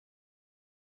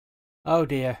Oh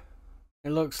dear. It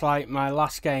looks like my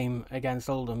last game against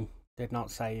Oldham did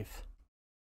not save.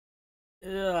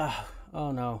 Ugh.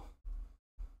 Oh no.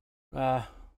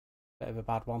 Bit of a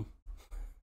bad one.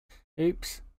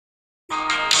 Oops.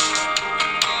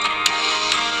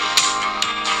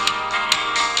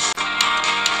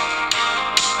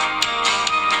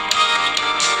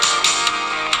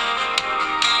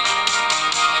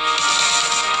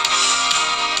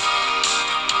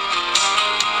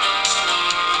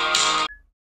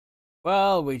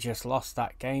 Well, we just lost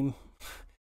that game.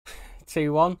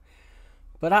 2-1.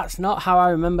 But that's not how I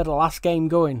remember the last game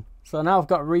going. So now I've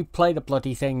got to replay the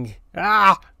bloody thing.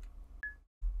 Ah!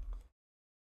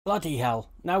 Bloody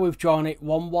hell. Now we've drawn it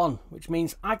 1-1, which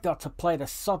means I've got to play the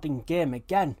sodding game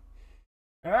again.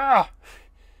 Ah!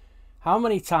 How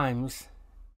many times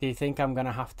do you think I'm going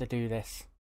to have to do this?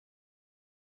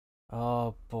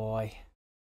 Oh boy.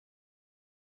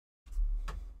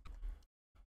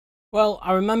 Well,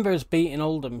 I remember us beating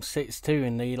Oldham 6-2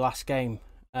 in the last game.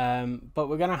 But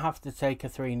we're going to have to take a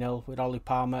 3-0 with Ollie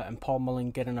Palmer and Paul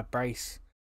Mullin getting a brace.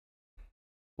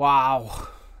 Wow.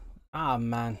 Ah,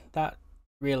 man. That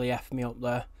really effed me up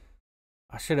there.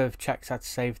 I should have checked I'd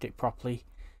saved it properly.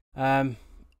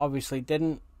 Obviously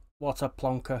didn't. What a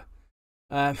plonker.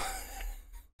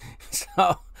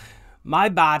 So, my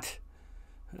bad.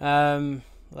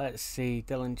 Let's see.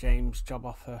 Dylan James, job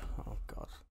offer. Oh, God.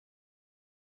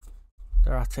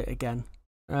 They're at it again.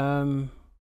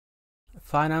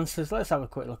 Finances. Let's have a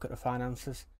quick look at the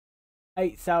finances.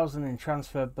 8,000 in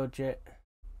transfer budget.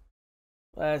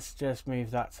 Let's just move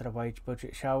that to the wage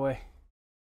budget, shall we?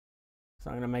 It's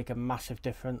not going to make a massive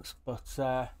difference, but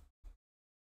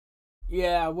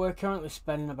yeah, we're currently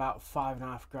spending about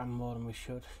 £5.5 more than we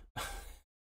should.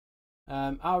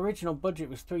 Our original budget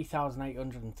was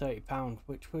 £3,830,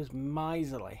 which was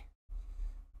miserly.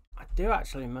 I do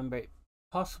actually remember it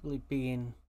possibly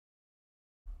being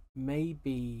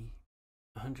maybe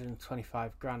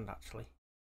 125 grand actually.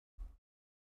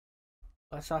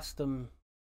 Let's ask them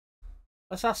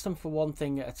for one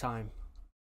thing at a time.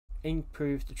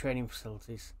 Improve the training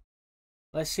facilities.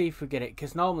 Let's see if we get it,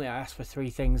 because normally I ask for 3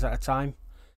 things at a time.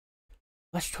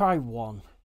 Let's try 1.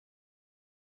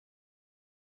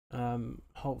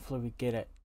 Hopefully we get it.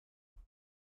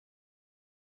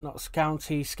 Notts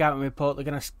County scouting report. They're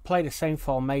going to play the same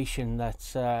formation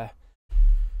that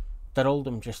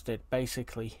Oldham just did,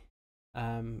 basically.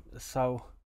 So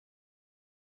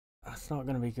that's not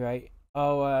going to be great.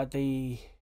 Oh, the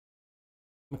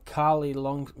Macaulay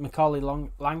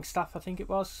Langstaff, I think it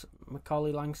was.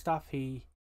 Macaulay Langstaff.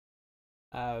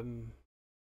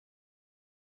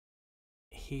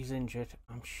 He's injured,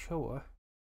 I'm sure.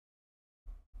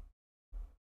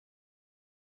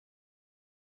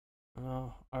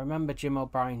 Oh, I remember Jim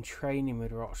O'Brien training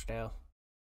with Rochdale.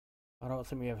 I don't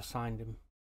think we ever signed him.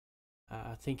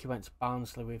 I think he went to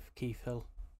Barnsley with Keith Hill.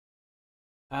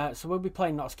 So we'll be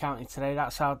playing Notts County today.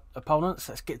 That's our opponents.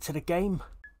 Let's get to the game.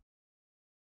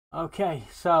 Okay,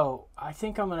 so I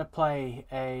think I'm going to play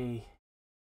a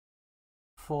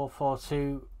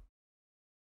 4-4-2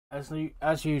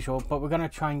 as usual, but we're going to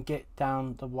try and get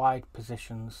down the wide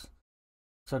positions.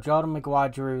 So Jordan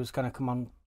Maguire-Giroux is going to come on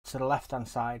to the left-hand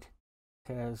side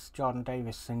because Jordan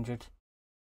Davis is injured.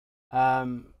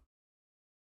 We're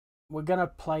going to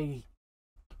play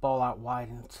the ball out wide,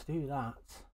 and to do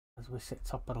that, as we sit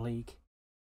top of the league,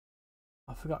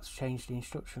 I forgot to change the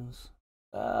instructions.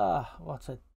 What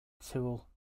a tool.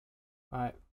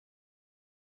 Right.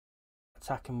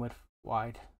 Attacking with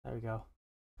wide. There we go.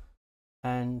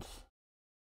 And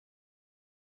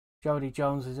Jody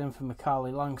Jones is in for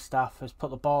Macaulay Langstaff, has put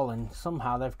the ball in.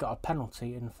 Somehow they've got a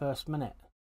penalty in the first minute,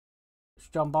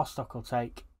 which John Bostock will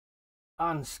take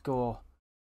and score.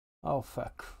 Oh,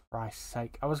 for Christ's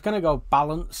sake. I was going to go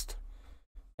balanced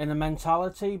in the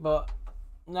mentality, but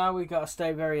now we've got to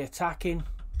stay very attacking.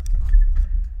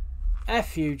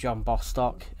 F you, John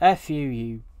Bostock. F you,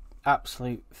 you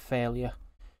absolute failure.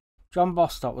 John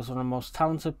Bostock was one of the most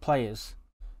talented players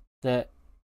that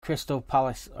Crystal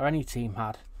Palace or any team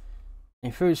had. He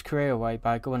threw his career away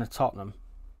by going to Tottenham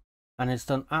and has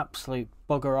done absolute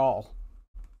bugger all.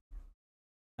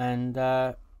 And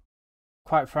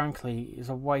quite frankly, is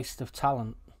a waste of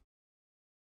talent.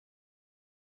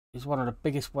 He's one of the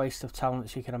biggest waste of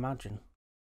talents you can imagine.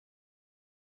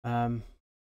 And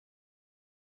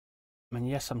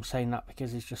yes, I'm saying that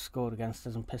because he's just scored against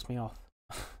us and pissed me off.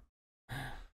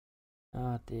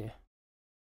 Oh dear.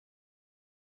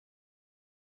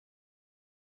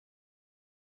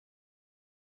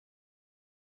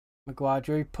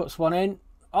 Maguire puts one in.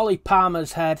 Ollie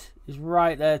Palmer's head is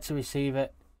right there to receive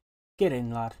it. Get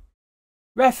in, lad.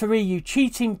 Referee, you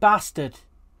cheating bastard.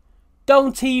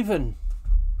 Don't even.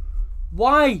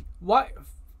 Why? Why?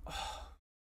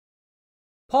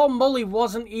 Paul Mullin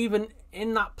wasn't even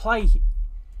in that play.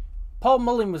 Paul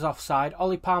Mullin was offside.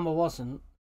 Ollie Palmer wasn't.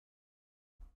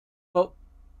 But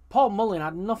Paul Mullin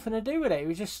had nothing to do with it. He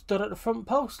was just stood at the front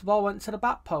post. The ball went to the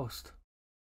back post.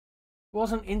 He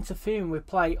wasn't interfering with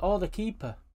play or the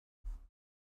keeper.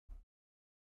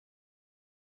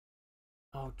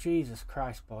 Oh, Jesus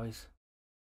Christ, boys.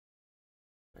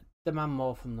 Demand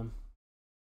more from them.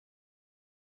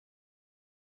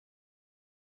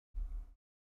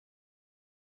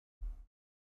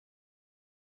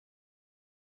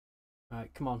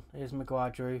 Right, come on. Here's Maguire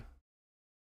Drew.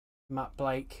 Matt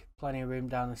Blake. Plenty of room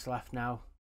down this left now.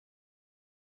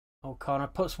 O'Connor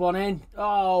puts one in.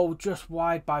 Oh, just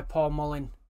wide by Paul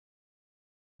Mullin.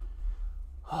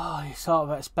 Oh, you sort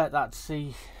of expect that to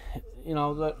see, you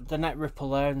know, the net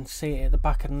ripple there and see it at the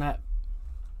back of the net.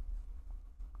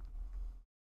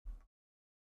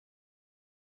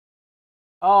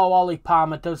 Oh, Ollie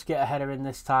Palmer does get a header in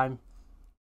this time.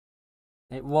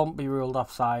 It won't be ruled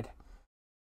offside.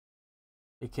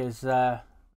 Because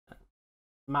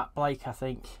Matt Blake, I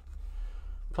think,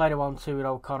 played a 1-2 with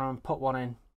O'Connor and put one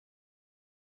in.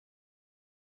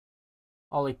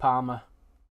 Ollie Palmer.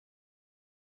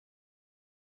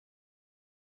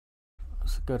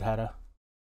 That's a good header.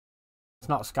 It's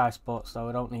not Sky Sports though,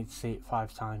 I don't need to see it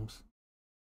 5 times.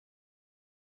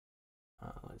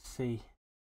 Let's see.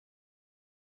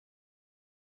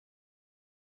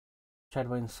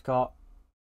 Chedwin Scott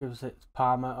gives it to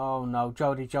Palmer. Oh no,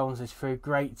 Jody Jones is through.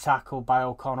 Great tackle by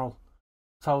O'Connell.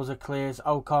 Tozer clears.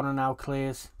 O'Connor now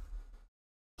clears.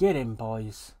 Get in,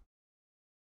 boys.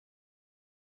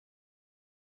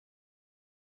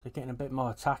 They're getting a bit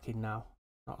more attacking now,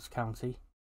 Notts County.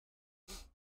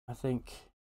 I think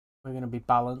we're going to be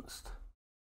balanced.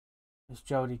 It's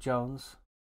Jody Jones.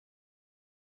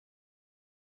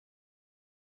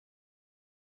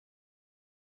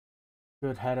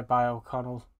 Good header by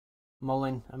O'Connell.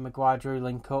 Mullin and Maguire Drew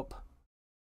link up.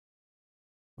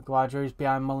 Maguire Drew's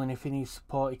behind Mullin. If he needs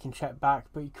support, he can check back,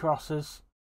 but he crosses.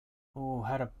 Oh,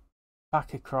 header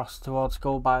back across towards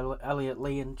goal by Elliot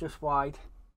Lee and just wide.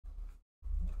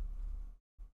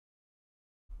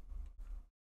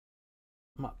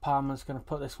 Matt Palmer's going to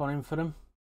put this one in for them.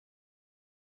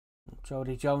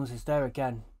 Jody Jones is there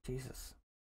again. Jesus.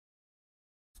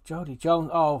 Jody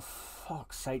Jones. Oh,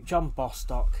 fuck's sake. John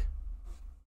Bostock.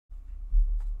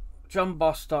 John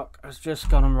Bostock has just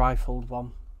gone and rifled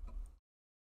one.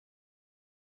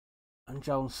 And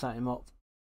Jones set him up.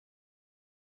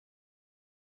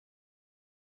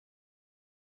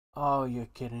 Oh, you're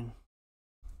kidding.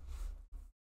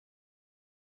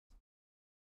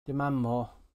 Demand more.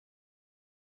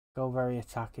 Go very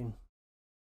attacking.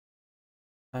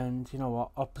 And you know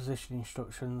what? Opposition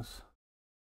instructions.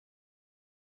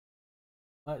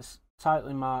 Let's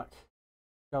tightly mark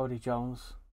Jody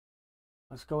Jones.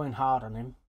 Let's go in hard on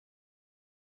him.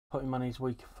 Put him on his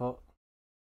weaker foot.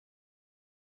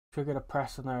 Trigger the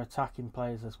press on their attacking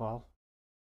players as well.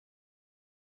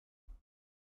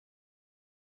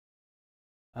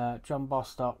 John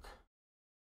Bostock.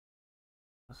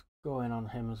 Let's go in on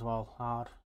him as well, hard.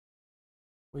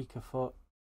 Weaker foot.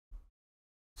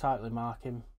 Tightly mark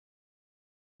him.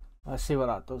 Let's see what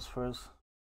that does for us.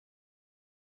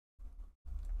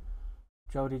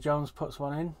 Jody Jones puts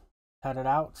one in. Headed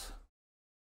out.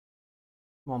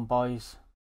 Come on, boys.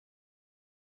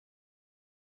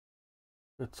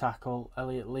 Good tackle.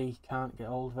 Elliot Lee can't get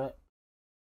hold of it.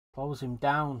 Close him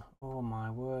down. Oh my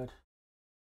word.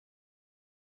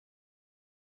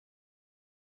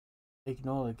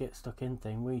 Ignore the get stuck in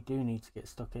thing. We do need to get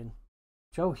stuck in.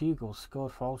 Joe Hugel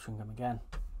scored for Altrincham again.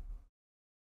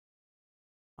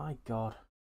 My God.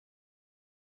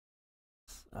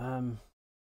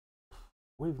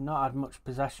 We've not had much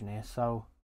possession here, so,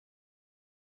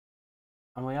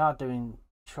 and we are doing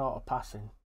shorter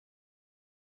passing.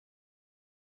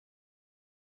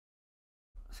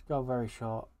 Let's go very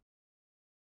short.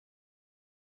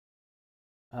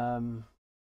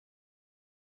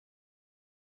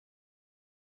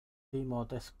 Be more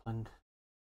disciplined.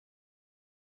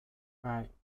 Right,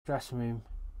 dressing room.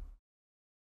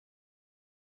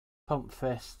 Pump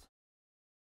fist.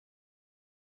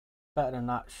 Better than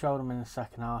that. Showed them in the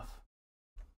second half.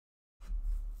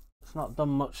 It's not done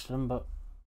much to them, but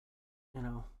you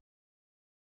know.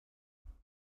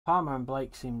 Palmer and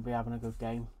Blake seem to be having a good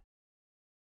game.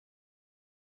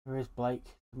 There is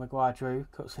Blake. Maguire Drew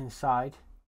cuts inside.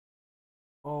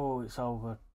 Oh, it's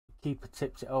over. The keeper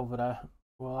tips it over there.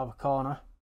 We'll have a corner.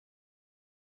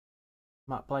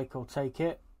 Matt Blake will take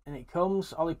it. And it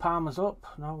comes. Ollie Palmer's up.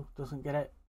 No, doesn't get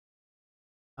it.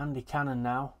 Andy Cannon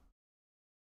now.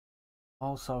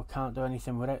 Also, can't do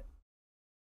anything with it.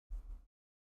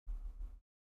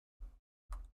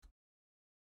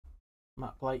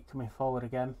 Matt Blake coming forward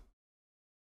again.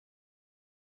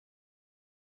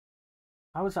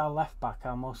 How is our left back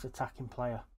our most attacking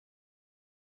player?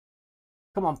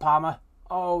 Come on, Palmer.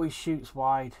 Oh, he shoots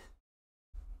wide.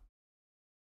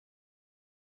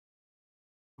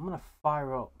 I'm going to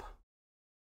fire up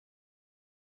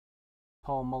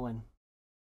Paul Mullin.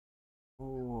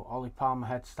 Ooh, Ollie Palmer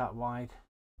heads that wide.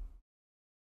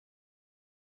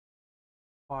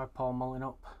 Fire Paul Mullin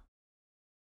up.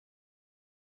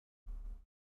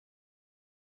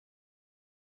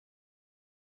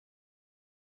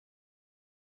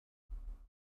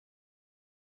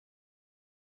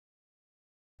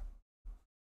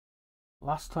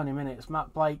 Last 20 minutes,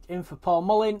 Matt Blake in for Paul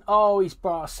Mullin. Oh, he's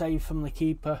brought a save from the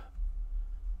keeper.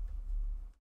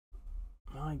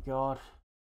 My God.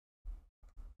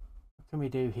 What can we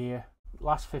do here?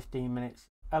 Last 15 minutes.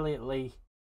 Elliot Lee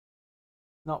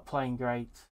not playing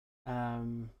great.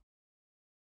 Danny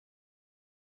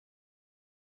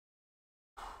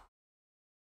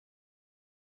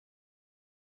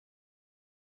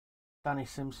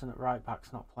Simpson at right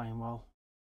back's not playing well.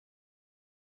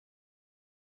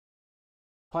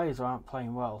 Players who aren't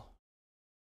playing well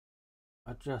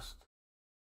are just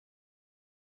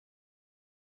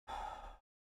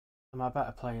my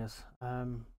better players.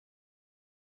 6.5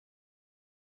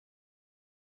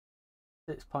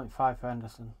 for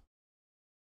Henderson.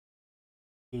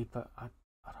 Keeper, I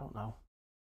don't know.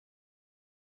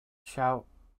 Shout.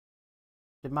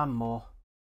 Demand more.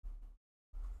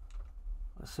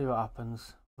 Let's see what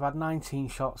happens. We've had 19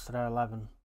 shots to their 11.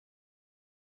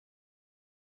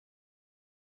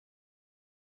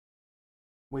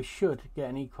 We should get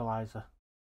an equaliser.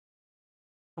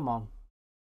 Come on.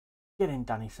 Get in,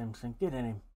 Danny Simpson. Get in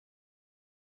him.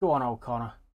 Go on,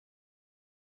 O'Connor.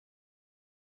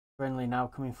 Brindley now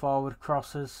coming forward.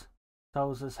 Crosses.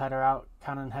 Tozer's header out.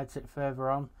 Cannon heads it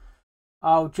further on.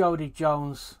 Oh, Jody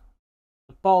Jones.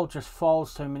 The ball just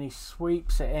falls to him and he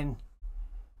sweeps it in.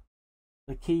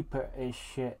 The keeper is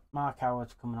shit. Mark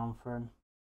Howard's coming on for him.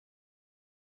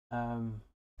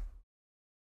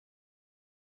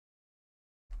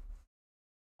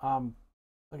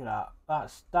 Look at that.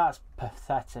 That's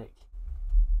pathetic.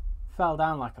 Fell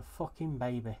down like a fucking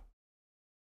baby.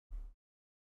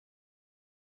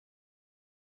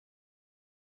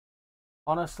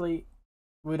 Honestly,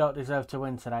 we don't deserve to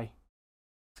win today.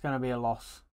 It's going to be a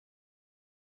loss.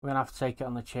 We're going to have to take it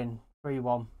on the chin.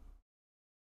 3-1.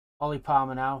 Ollie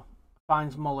Palmer now.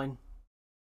 Finds Mullin.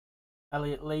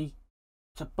 Elliot Lee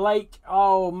to Blake.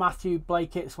 Oh, Matthew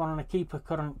Blake hits one and the keeper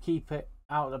couldn't keep it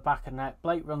out of the back of net.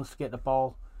 Blake runs to get the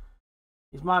ball.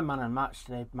 He's my man of the match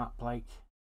today, Matt Blake.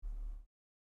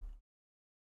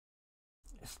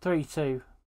 It's 3-2.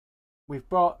 We've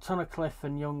brought Tunnicliffe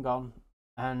and Young on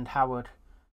and Howard.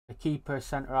 The keeper,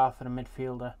 centre half and a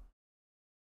midfielder.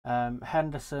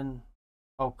 Henderson,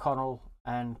 O'Connell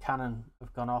and Cannon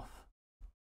have gone off.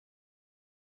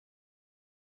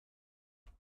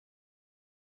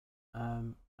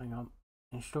 Hang on.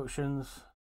 Instructions.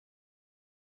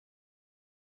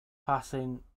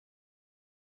 Passing.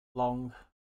 Long.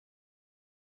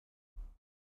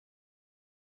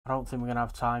 I don't think we're going to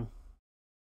have time.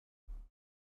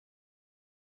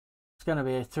 It's going to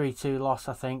be a 3-2 loss,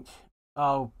 I think.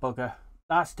 Oh, bugger.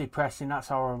 That's depressing. That's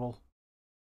horrible.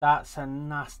 That's a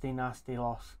nasty, nasty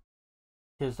loss.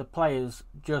 Because the players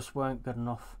just weren't good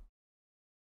enough.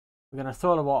 We're going to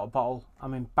throw the water bottle.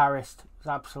 I'm embarrassed. It's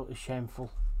absolutely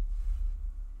shameful.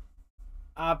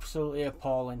 Absolutely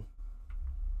appalling.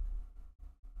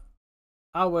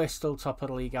 How we're still top of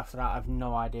the league after that, I have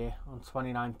no idea. On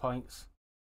 29 points.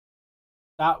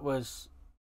 That was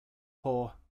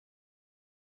poor.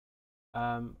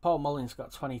 Paul Mullin's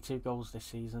got 22 goals this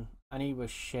season. And he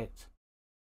was shit.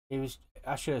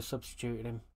 I should have substituted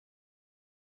him.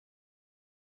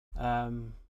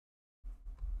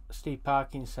 Steve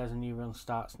Parkins says a new run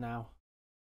starts now.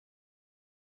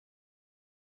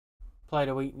 Player of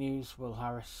the week news, Will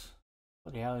Harris.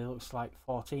 Bloody hell, he looks like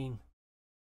 14.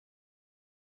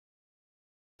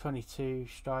 22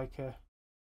 striker.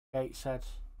 Gateshead.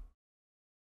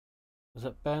 Was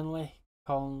it Burnley?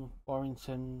 Colin,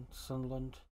 Warrington,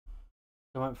 Sunderland.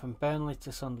 They went from Burnley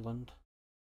to Sunderland.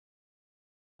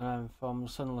 And from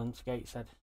Sunderland to Gateshead.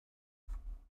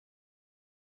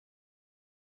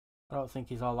 I don't think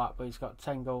he's all that, but he's got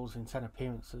 10 goals in 10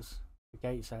 appearances for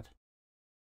Gateshead.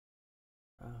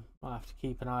 Might have to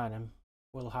keep an eye on him.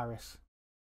 Will Harris.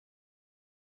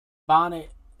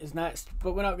 Barnet is next,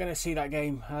 but we're not going to see that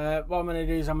game. What I'm going to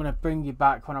do is I'm going to bring you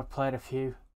back when I've played a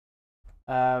few.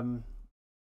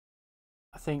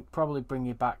 I think probably bring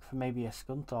you back for maybe a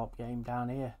Scunthorpe game down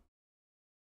here.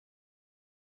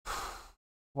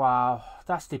 Wow,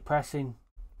 that's depressing.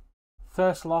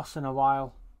 First loss in a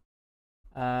while.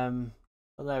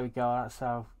 But there we go. That's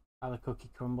how the cookie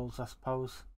crumbles, I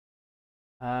suppose.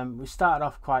 We started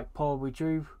off quite poor. We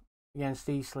drew against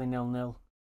Eastleigh 0-0.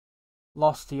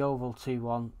 Lost the Oval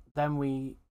 2-1. Then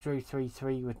we drew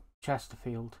 3-3 with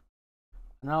Chesterfield.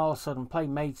 And all of a sudden played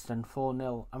Maidstone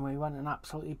 4-0. And we went and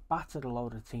absolutely battered a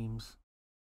load of teams.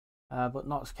 But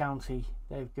Notts County,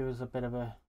 they've given us a bit of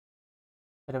a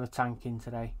tanking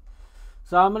today.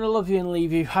 So I'm going to love you and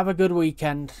leave you. Have a good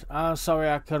weekend. Sorry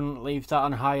I couldn't leave that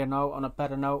on a higher note, on a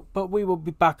better note. But we will be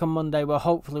back on Monday where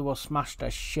hopefully we'll smash the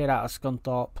shit out of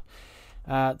Scunthorpe.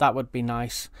 That would be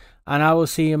nice. And I will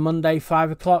see you Monday,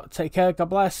 5 o'clock. Take care. God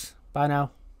bless. Bye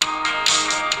now.